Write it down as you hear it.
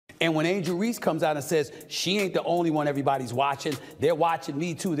And when Angel Reese comes out and says, she ain't the only one everybody's watching, they're watching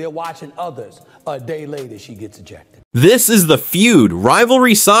me too, they're watching others, a day later she gets ejected. This is the feud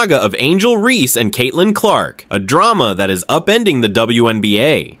rivalry saga of Angel Reese and Caitlin Clark, a drama that is upending the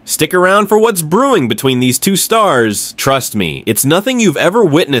WNBA. Stick around for what's brewing between these two stars. Trust me, it's nothing you've ever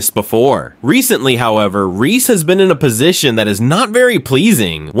witnessed before. Recently, however, Reese has been in a position that is not very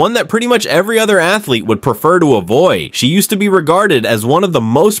pleasing, one that pretty much every other athlete would prefer to avoid. She used to be regarded as one of the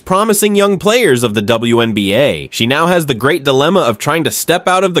most promising young players of the WNBA. She now has the great dilemma of trying to step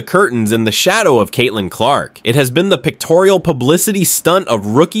out of the curtains in the shadow of Caitlin Clark. It has been the pictorial publicity stunt of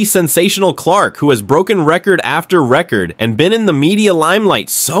rookie sensational Clark, who has broken record after record and been in the media limelight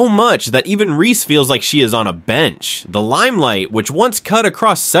so much that even Reese feels like she is on a bench. The limelight, which once cut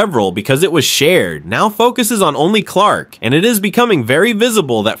across several because it was shared, now focuses on only Clark, and it is becoming very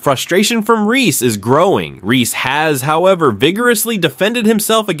visible that frustration from Reese is growing. Reese has, however, vigorously defended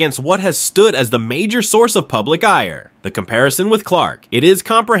himself against what has stood as the major source of public ire: the comparison with Clark. It is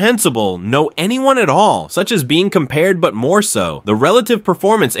comprehensible, no anyone at all, such as being compared, but more so, the relative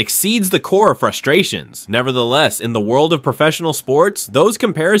performance exceeds the core of frustrations. Nevertheless, in the world of professional sports, those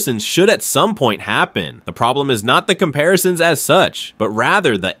comparisons should at some point happen. The problem is not the comparisons as such, but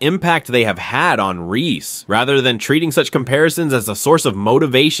rather the impact they have had on Reese. Rather than treating such comparisons as a source of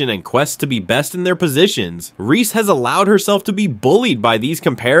motivation and quest to be best in their positions, Reese has allowed herself to be bullied by these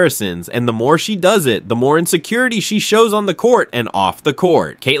comparisons, and the more she does it, the more insecurity she shows on the court and off the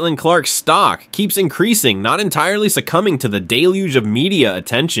court. Caitlin Clark's stock keeps increasing, not entirely succumbing to the deluge of media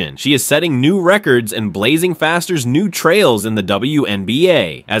attention. She is setting new records and blazing Faster's new trails in the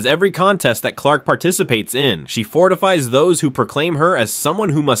WNBA. As every contest that Clark participates in, she fortifies those who proclaim her as someone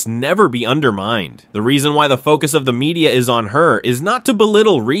who must never be undermined. The reason why the focus of the media is on her is not to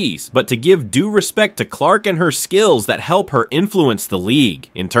belittle Reese, but to give due respect to Clark and her skills that help her influence the league.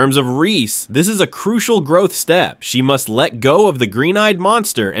 In terms of Reese, this is a crucial growth step. She must let go of the green-eyed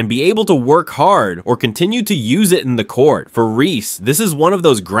monster and be able to work hard or continue to use it in the court. For Reese, this is one of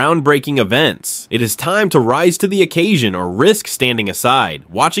those groundbreaking events. It is time to rise to the occasion or risk standing aside,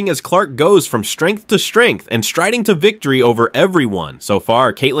 watching as Clark goes from strength to strength and striding to victory over everyone. So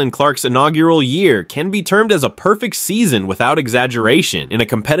far, Caitlin Clark's inaugural year can be termed as a perfect season without exaggeration. In a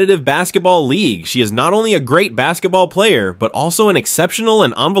competitive basketball league, she is not only a great basketball player, but also an exceptional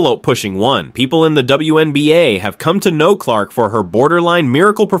and envelope-pushing one. People in the WNBA have come to know Clark for her borderline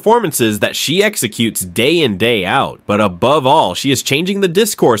miracle performances that she executes day in, day out. But above all, she is changing the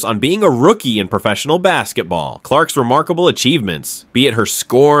discourse on being a rookie in professional basketball. Clark's remarkable achievements, be it her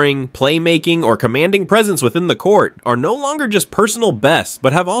scoring, playmaking, or commanding presence within the court, are no longer just personal bests,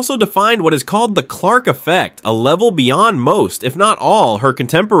 but have also defined what is called the Clark effect, a level beyond most, if not all, her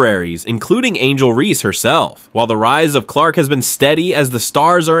contemporaries, including Angel Reese herself. While the rise of Clark has been steady, as the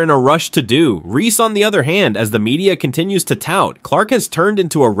stars are in a rush to do, Reese, on the other hand, as the media continues to tout, Clark has turned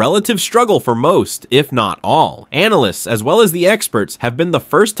into a relative struggle for most, if not all. Analysts, as well as the experts, have been the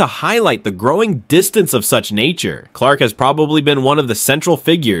first to highlight the growing distance of such nature. Clark has probably been one of the central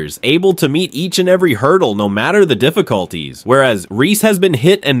figures, able to meet each and every hurdle no matter the difficulties, whereas Reese has been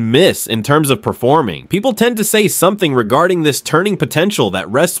hit and miss in terms of performing. People tend to say something regarding this turning potential that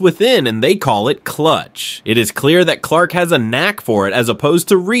rests within, and they call it clutch. It is clear that Clark has a knack for it as opposed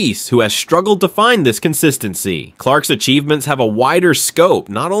to Reese, who has struggled to find this consistency. Clark's achievements have a wider scope,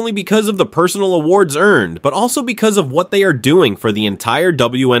 not only because of the personal awards earned, but also because of what they are doing for the entire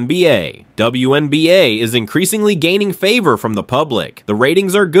WNBA. WNBA is increasingly gaining favor from the public. The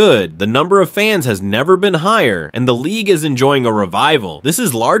ratings are good, the number of fans has never been higher, and the league is enjoying a revival. This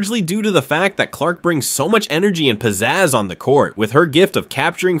is largely due to the fact that Clark brings so much energy and pizzazz on the court. With her gift of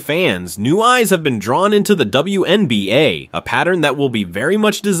capturing fans, new eyes have been drawn into the WNBA, a pattern that will be very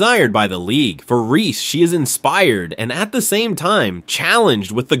much desired by the league. For Reese, she is inspired and at the same time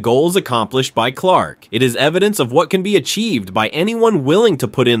challenged with the goals accomplished by Clark. It is evidence of what can be achieved by anyone willing to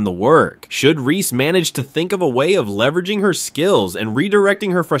put in the work. Should Reese manage to think of a way of leveraging her skills and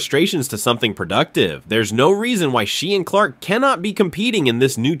redirecting her frustrations to something productive, there's no reason why she and Clark cannot be competing in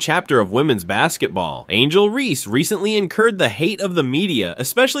this new chapter of women's basketball. Angel Reese recently incurred the hate of the media,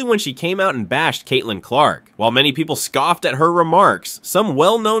 especially when she came out and bashed Caitlin Clark. While many people scoffed at her remarks, some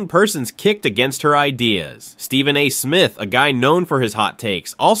well-known persons kicked against her ideas. Stephen A. Smith, a guy known for his hot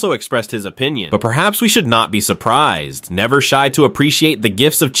takes, also expressed his opinion. But perhaps we should not be surprised. Never shy to appreciate the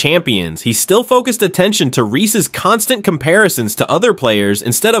gifts of champions, he still focused attention to Reese's constant comparisons to other players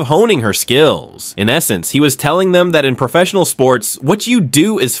instead of honing her skills. In essence, he was telling them that in professional sports, what you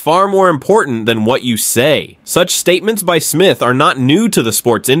do is far more important than what you say. Such statements by Smith are not new to the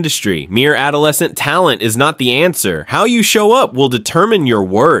sports industry. Mere adolescent talent is not the answer. How you show up will determine your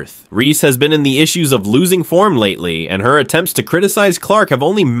worth. Reese has been in the issues of losing form lately, and her attempts to criticize Clark have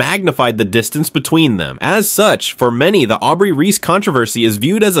only magnified the distance between them. As such, for many, the Aubrey Reese controversy is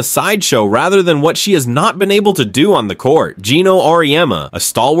viewed as a sideshow rather than what she has not been able to do on the court. Gino Auriemma, a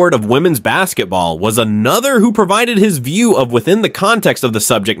stalwart of women's basketball, was another who provided his view of within the context of the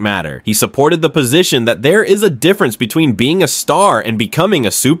subject matter. He supported the position that there is a difference between being a star and becoming a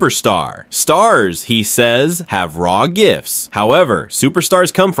superstar. Stars, he says, have raw gifts. However,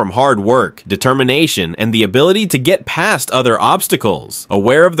 superstars come from hard work, determination, and the ability to get past other obstacles.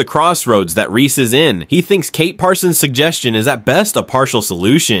 Aware of the crossroads that Reese is in, he thinks Kate Parsons' suggestion is at best a partial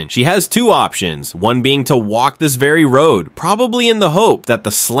solution. She has two options, one being to walk this very road, probably in the hope that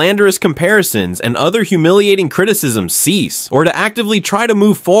the slanderous comparisons and other humiliating criticisms cease, or to actively try to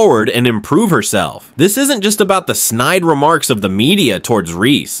move forward and improve herself. This isn't just about the snide remarks of the media towards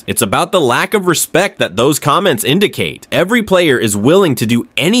Reese, it's about the lack of respect that those comments indicate. Every player is willing to do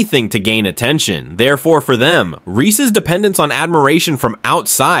anything to gain attention. Therefore, for them, Reese's dependence on admiration from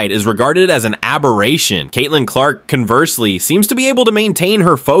outside is regarded as an aberration. Caitlin Clark, conversely, seems to be able to maintain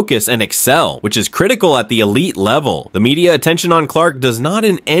her focus and excel, which is critical at the elite level. The media attention on Clark does not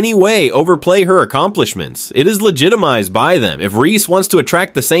in any way overplay her accomplishments. It is legitimized by them. If Reese wants to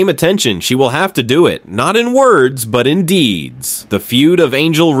attract the same attention, she will have to do it, not in words, but in deeds. The feud of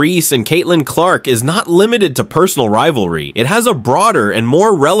Angel Reese and Caitlin Clark is not limited to personal rivalry. It has a broader and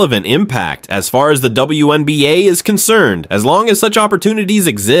more relevant impact as far as the WNBA is concerned. As long as such opportunities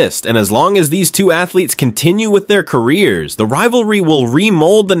exist, and as long as these two athletes continue with their careers, the rivalry will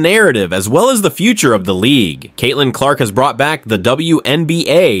remold the narrative as well as the future of the league. Caitlin Clark has brought back the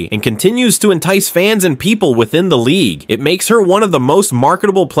WNBA and continues to entice fans and people within the league. It makes her one of the most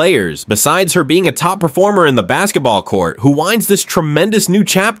marketable players, besides her being a top performer in the basketball court, who winds this tremendous new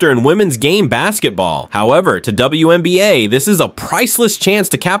chapter in women's game basketball. However, to WNBA, this is a priceless chance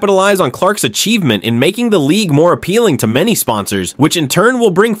to capitalize on Clark's achievement in making the league more appealing to many sponsors, which in turn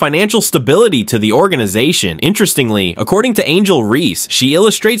will bring financial stability to the organization. Interestingly, according to Angel Reese, she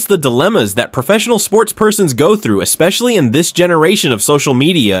illustrates the dilemmas that professional sports persons go through, especially in this generation of social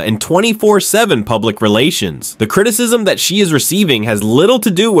media and 24/7 public relations. The criticism that she is receiving has little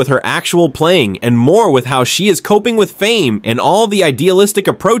to do with her actual playing and more with how she is coping with fame and all the idealistic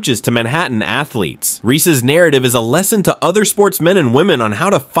approaches to Manhattan athletes. Reese's narrative is a lesson to other sportsmen and women on how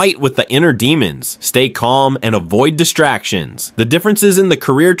to fight with the inner demons, stay calm, and avoid distractions. The differences in the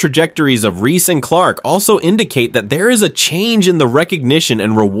career trajectories of Reese and Clark also indicate that there is a change in the recognition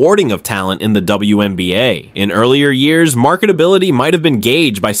and rewarding of talent in the WNBA. In earlier years, marketability might have been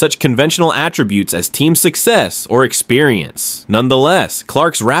gauged by such conventional attributes as team success or experience. Nonetheless,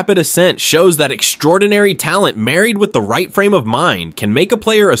 Clark's rapid ascent shows that extraordinary talent married with the right frame of mind can make a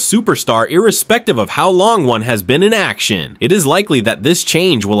player a superstar irrespective of how long one has been in action. It is likely that this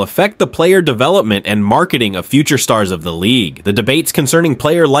change will affect the player development and marketing of future stars of the league. The debates concerning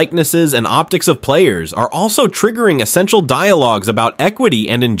player likenesses and optics of players are also triggering essential dialogues about equity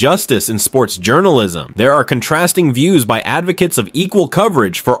and injustice in sports journalism. There are contrasting views by advocates of equal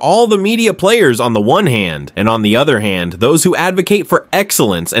coverage for all the media players on the one hand, and on the other hand, those who advocate for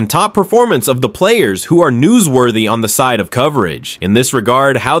excellence and top performance of the players who are newsworthy on the side of coverage. In this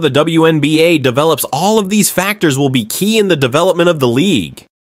regard, how the WNBA develops all of these factors will be key in the development of the league.